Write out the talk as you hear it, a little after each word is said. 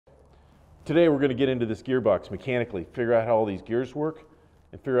Today we're going to get into this gearbox mechanically, figure out how all these gears work,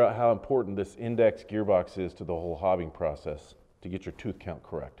 and figure out how important this index gearbox is to the whole hobbing process to get your tooth count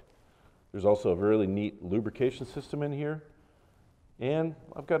correct. There's also a really neat lubrication system in here, and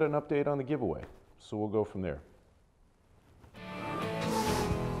I've got an update on the giveaway, so we'll go from there.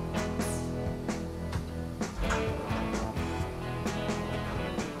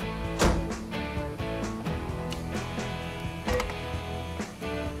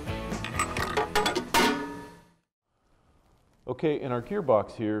 Okay, in our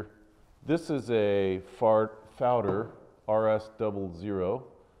gearbox here, this is a Founder RS00,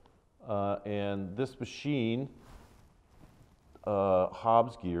 and this machine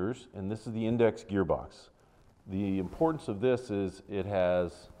hobs gears, and this is the Index Gearbox. The importance of this is it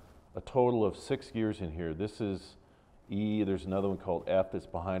has a total of 6 gears in here. This is E, there's another one called F that's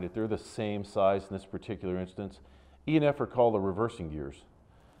behind it. They're the same size in this particular instance. E and F are called the reversing gears.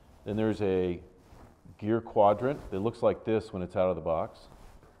 Then there's a gear quadrant that looks like this when it's out of the box.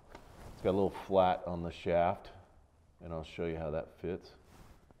 It's got a little flat on the shaft, and I'll show you how that fits.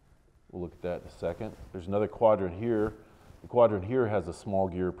 We'll look at that in a second. There's another quadrant here. The quadrant here has a small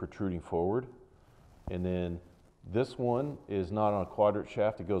gear protruding forward, and then this one is not on a quadrant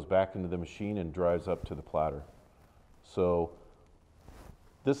shaft. It goes back into the machine and drives up to the platter. So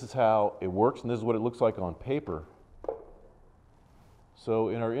this is how it works, and this is what it looks like on paper. So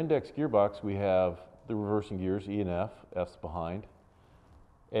in our Index Gearbox, we have the reversing gears, E and F, F's behind.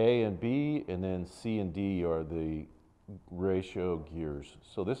 A and B, and then C and D are the ratio gears.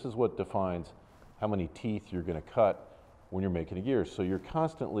 So this is what defines how many teeth you're going to cut when you're making a gear. So you're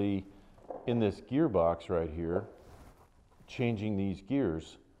constantly in this gearbox right here changing these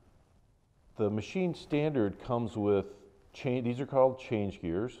gears. The machine standard comes with these are called change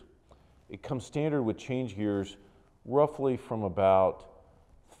gears. It comes standard with change gears roughly from about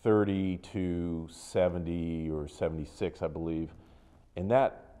 30 to 70 or 76, I believe. And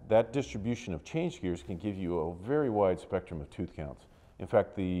that distribution of change gears can give you a very wide spectrum of tooth counts. In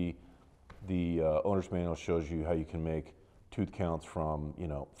fact, the owner's manual shows you how you can make tooth counts from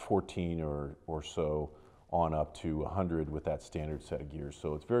 14 or so on up to 100 with that standard set of gears.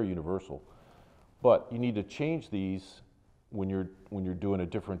 So it's very universal. But you need to change these when you're doing a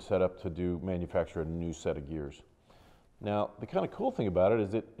different setup to manufacture a new set of gears. Now, the kind of cool thing about it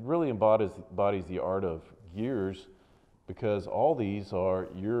is it really embodies the art of gears, because all these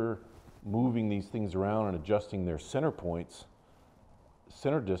you're moving these things around and adjusting their center points,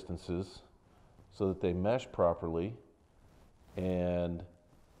 center distances, so that they mesh properly, and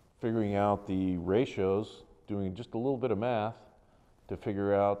figuring out the ratios, doing just a little bit of math to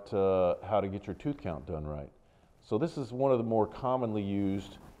figure out how to get your tooth count done right. So this is one of the more commonly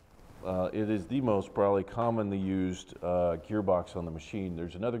used it is the most probably commonly used gearbox on the machine.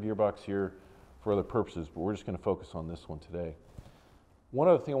 There's another gearbox here for other purposes, but we're just going to focus on this one today. One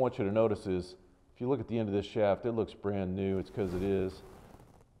other thing I want you to notice is, if you look at the end of this shaft, it looks brand new. It's because it is.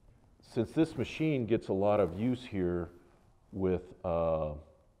 Since this machine gets a lot of use here with from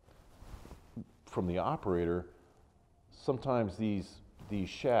the operator, sometimes these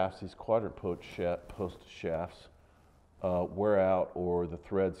shafts, these quadrant post shafts, wear out, or the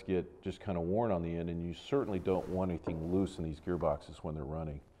threads get just kind of worn on the end, and you certainly don't want anything loose in these gearboxes when they're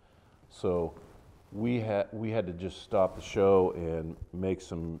running. So we had to just stop the show and make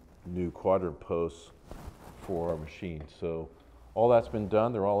some new quadrant posts for our machine. So all that's been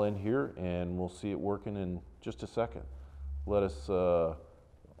done. They're all in here, and we'll see it working in just a second. Let's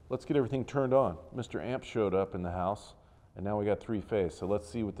get everything turned on. Mr. Amp showed up in the house, and now we got 3-phase. So let's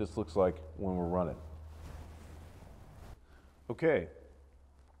see what this looks like when we're running. Okay,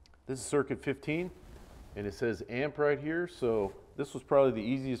 this is circuit 15, and it says amp right here, so this was probably the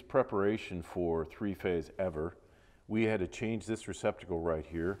easiest preparation for 3-phase ever. We had to change this receptacle right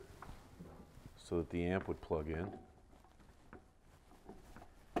here so that the amp would plug in.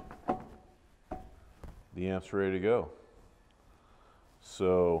 The amp's ready to go.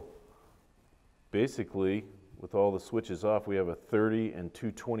 So basically, with all the switches off, we have a 30 and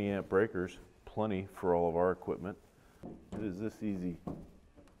two 20 amp breakers, plenty for all of our equipment. It is this easy.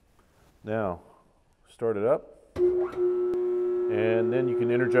 Now, start it up, and then you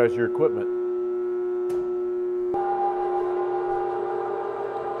can energize your equipment.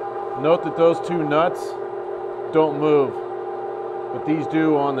 Note that those two nuts don't move, but these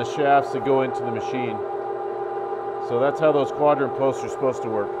do on the shafts that go into the machine. So that's how those quadrant posts are supposed to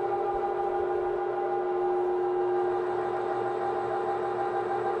work.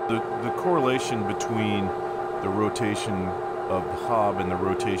 The correlation between the rotation of the hob and the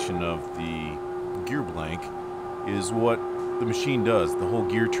rotation of the gear blank is what the machine does. The whole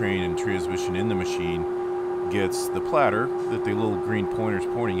gear train and transmission in the machine gets the platter that the little green pointer's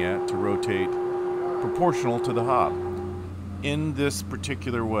pointing at to rotate proportional to the hob in this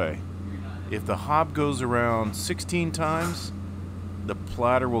particular way. If the hob goes around 16 times, the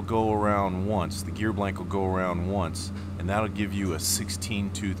platter will go around once, the gear blank will go around once, and that'll give you a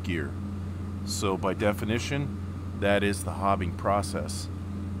 16-tooth gear. So by definition, that is the hobbing process.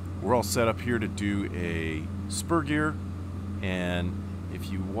 We're all set up here to do a spur gear, and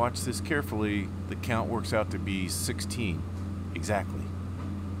if you watch this carefully, the count works out to be 16 exactly.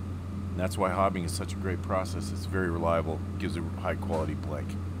 And that's why hobbing is such a great process. It's very reliable, gives a high quality blank.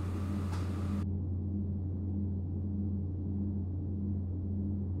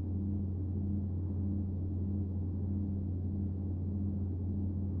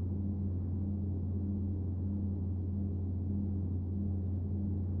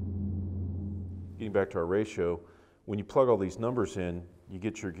 Getting back to our ratio, when you plug all these numbers in, you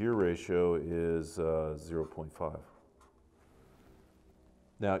get your gear ratio is 0.5.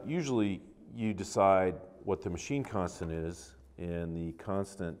 Now, usually you decide what the machine constant is, and the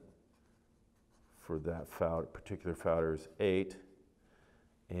constant for that particular founder is 8,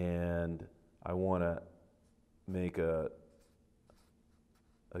 and I want to make a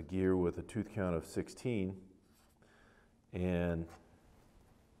gear with a tooth count of 16, and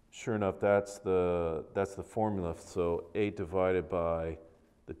sure enough, that's the formula. So 8 divided by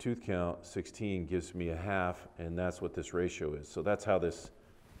the tooth count, 16, gives me a half, and that's what this ratio is. So that's how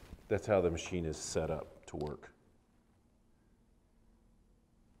the machine is set up to work.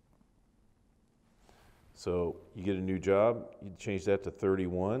 So you get a new job, you change that to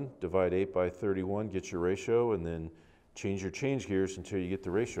 31, divide 8 by 31, get your ratio, and then change your change gears until you get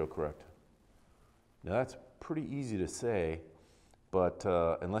the ratio correct. Now that's pretty easy to say, but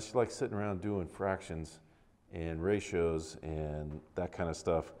unless you like sitting around doing fractions and ratios and that kind of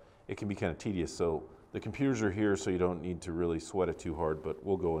stuff, it can be kind of tedious. So the computers are here, so you don't need to really sweat it too hard, but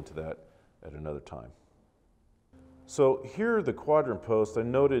we'll go into that at another time. So here are the quadrant posts. I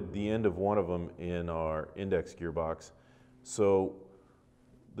noted the end of one of them in our Index Gearbox. So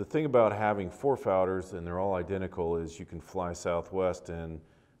the thing about having 4 fouters and they're all identical is you can fly southwest, and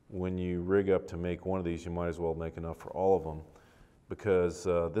when you rig up to make one of these, you might as well make enough for all of them, because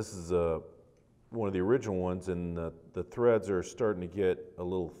this is one of the original ones, and the threads are starting to get a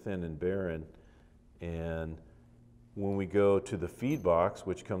little thin and barren. And when we go to the feed box,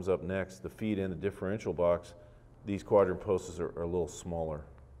 which comes up next, the feed and the differential box, these quadrant posts are a little smaller.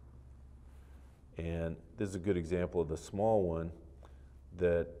 And this is a good example of the small one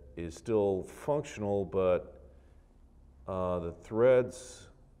that is still functional, but the threads,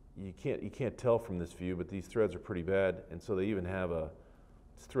 you can't tell from this view, but these threads are pretty bad, and so they even have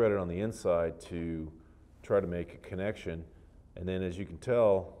it's threaded on the inside to try to make a connection. And then as you can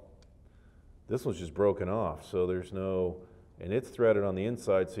tell, this one's just broken off, so there's no, and it's threaded on the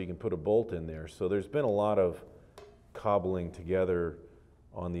inside so you can put a bolt in there. So there's been a lot of cobbling together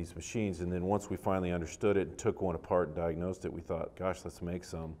on these machines, and then once we finally understood it and took one apart and diagnosed it, we thought, gosh, let's make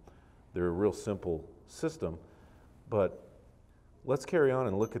some. They're a real simple system, but let's carry on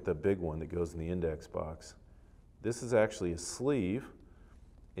and look at the big one that goes in the index box. This is actually a sleeve,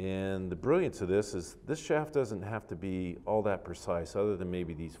 and the brilliance of this is this shaft doesn't have to be all that precise other than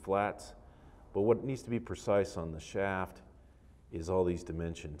maybe these flats, but what needs to be precise on the shaft is all these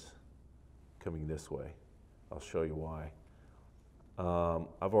dimensions coming this way. I'll show you why.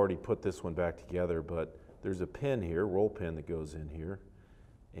 I've already put this one back together, but there's a pin here, roll pin, that goes in here,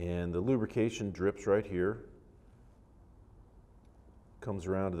 and the lubrication drips right here, comes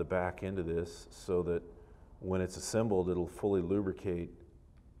around to the back end of this so that when it's assembled, it'll fully lubricate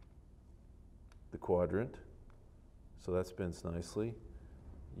the quadrant. So that spins nicely.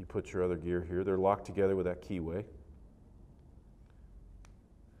 You put your other gear here. They're locked together with that keyway.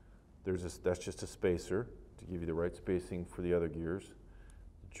 That's just a spacer to give you the right spacing for the other gears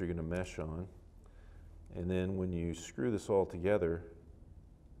that you're going to mesh on. And then when you screw this all together,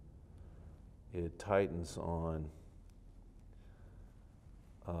 it tightens on.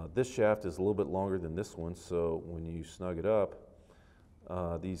 This shaft is a little bit longer than this one, so when you snug it up,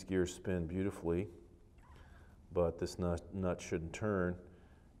 these gears spin beautifully, but this nut shouldn't turn.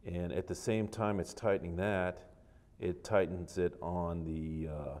 And at the same time it's tightening that, it tightens it on the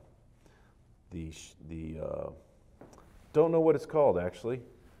don't know what it's called actually,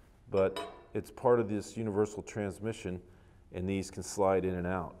 but it's part of this universal transmission, and these can slide in and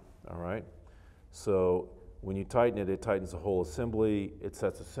out, all right? So when you tighten it, it tightens the whole assembly, it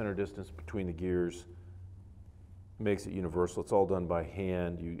sets a center distance between the gears, makes it universal. It's all done by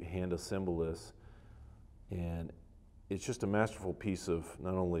hand. You hand assemble this, and it's just a masterful piece of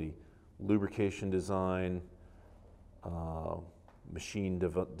not only lubrication design, machine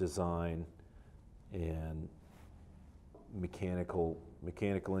design, and mechanical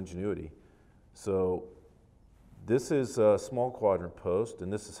ingenuity. So this is a small quadrant post,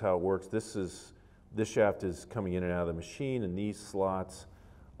 and this is how it works. This shaft is coming in and out of the machine, and these slots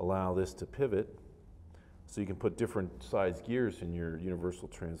allow this to pivot. So you can put different size gears in your universal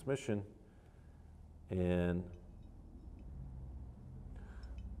transmission, and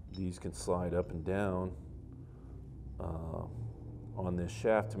these can slide up and down on this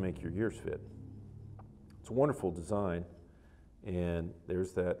shaft to make your gears fit. It's a wonderful design, and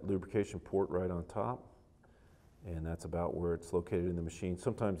there's that lubrication port right on top, and that's about where it's located in the machine.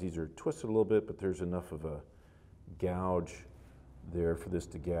 Sometimes these are twisted a little bit, but there's enough of a gouge there for this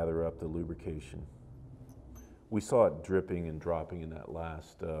to gather up the lubrication. We saw it dripping and dropping in that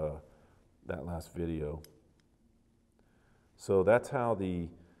last video. So that's how the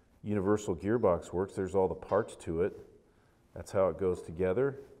universal gearbox works. There's all the parts to it. That's how it goes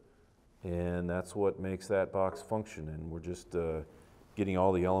together, and that's what makes that box function. And we're just getting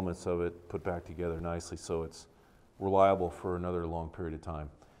all the elements of it put back together nicely so it's reliable for another long period of time.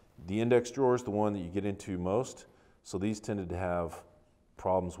 The index drawer is the one that you get into most, so these tended to have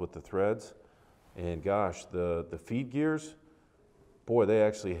problems with the threads. And gosh, the feed gears, boy, they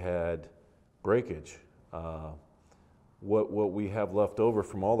actually had breakage. What we have left over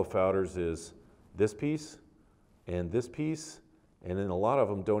from all the Fowders is this piece, and then a lot of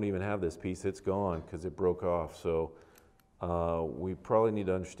them don't even have this piece. It's gone because it broke off. So we probably need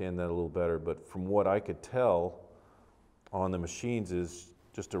to understand that a little better. But from what I could tell on the machines is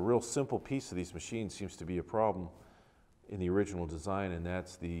just a real simple piece of these machines seems to be a problem in the original design, and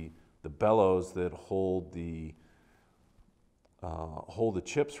that's the bellows that hold the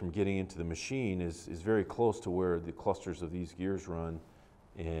chips from getting into the machine is very close to where the clusters of these gears run,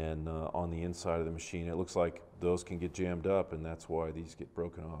 and on the inside of the machine it looks like those can get jammed up, and that's why these get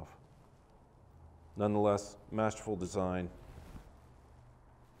broken off. Nonetheless, masterful design.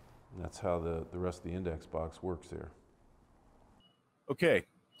 And that's how the rest of the index box works there. Okay,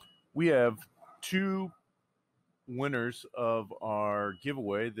 we have two winners of our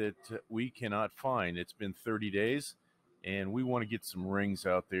giveaway that we cannot find. It's been 30 days, and we want to get some rings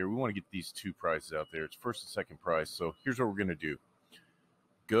out there. We want to get these two prizes out there. It's first and second prize. So here's what we're going to do.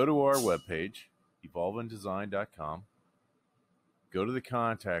 Go to our webpage, evolveanddesign.com. Go to the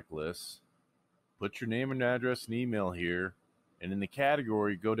contact list. Put your name and address and email here. And in the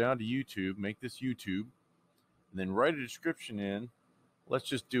category, go down to YouTube. Make this YouTube. And then write a description in. Let's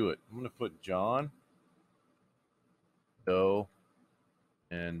just do it. I'm going to put John Doe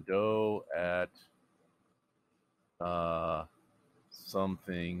and Doe at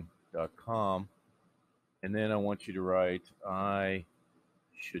something.com, and then I want you to write, I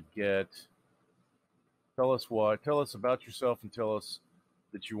should get, tell us about yourself, and tell us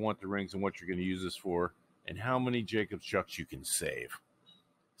that you want the rings and what you're going to use this for, and how many Jacobs chucks you can save.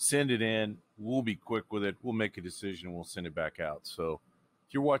 Send it in. We'll be quick with it. We'll make a decision and we'll send it back out. So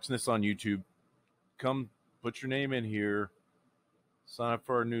if you're watching this on YouTube, come put your name in here, sign up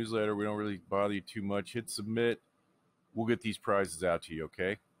for our newsletter. We don't really bother you too much. Hit submit. We'll get these prizes out to you,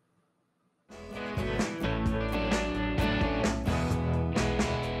 okay?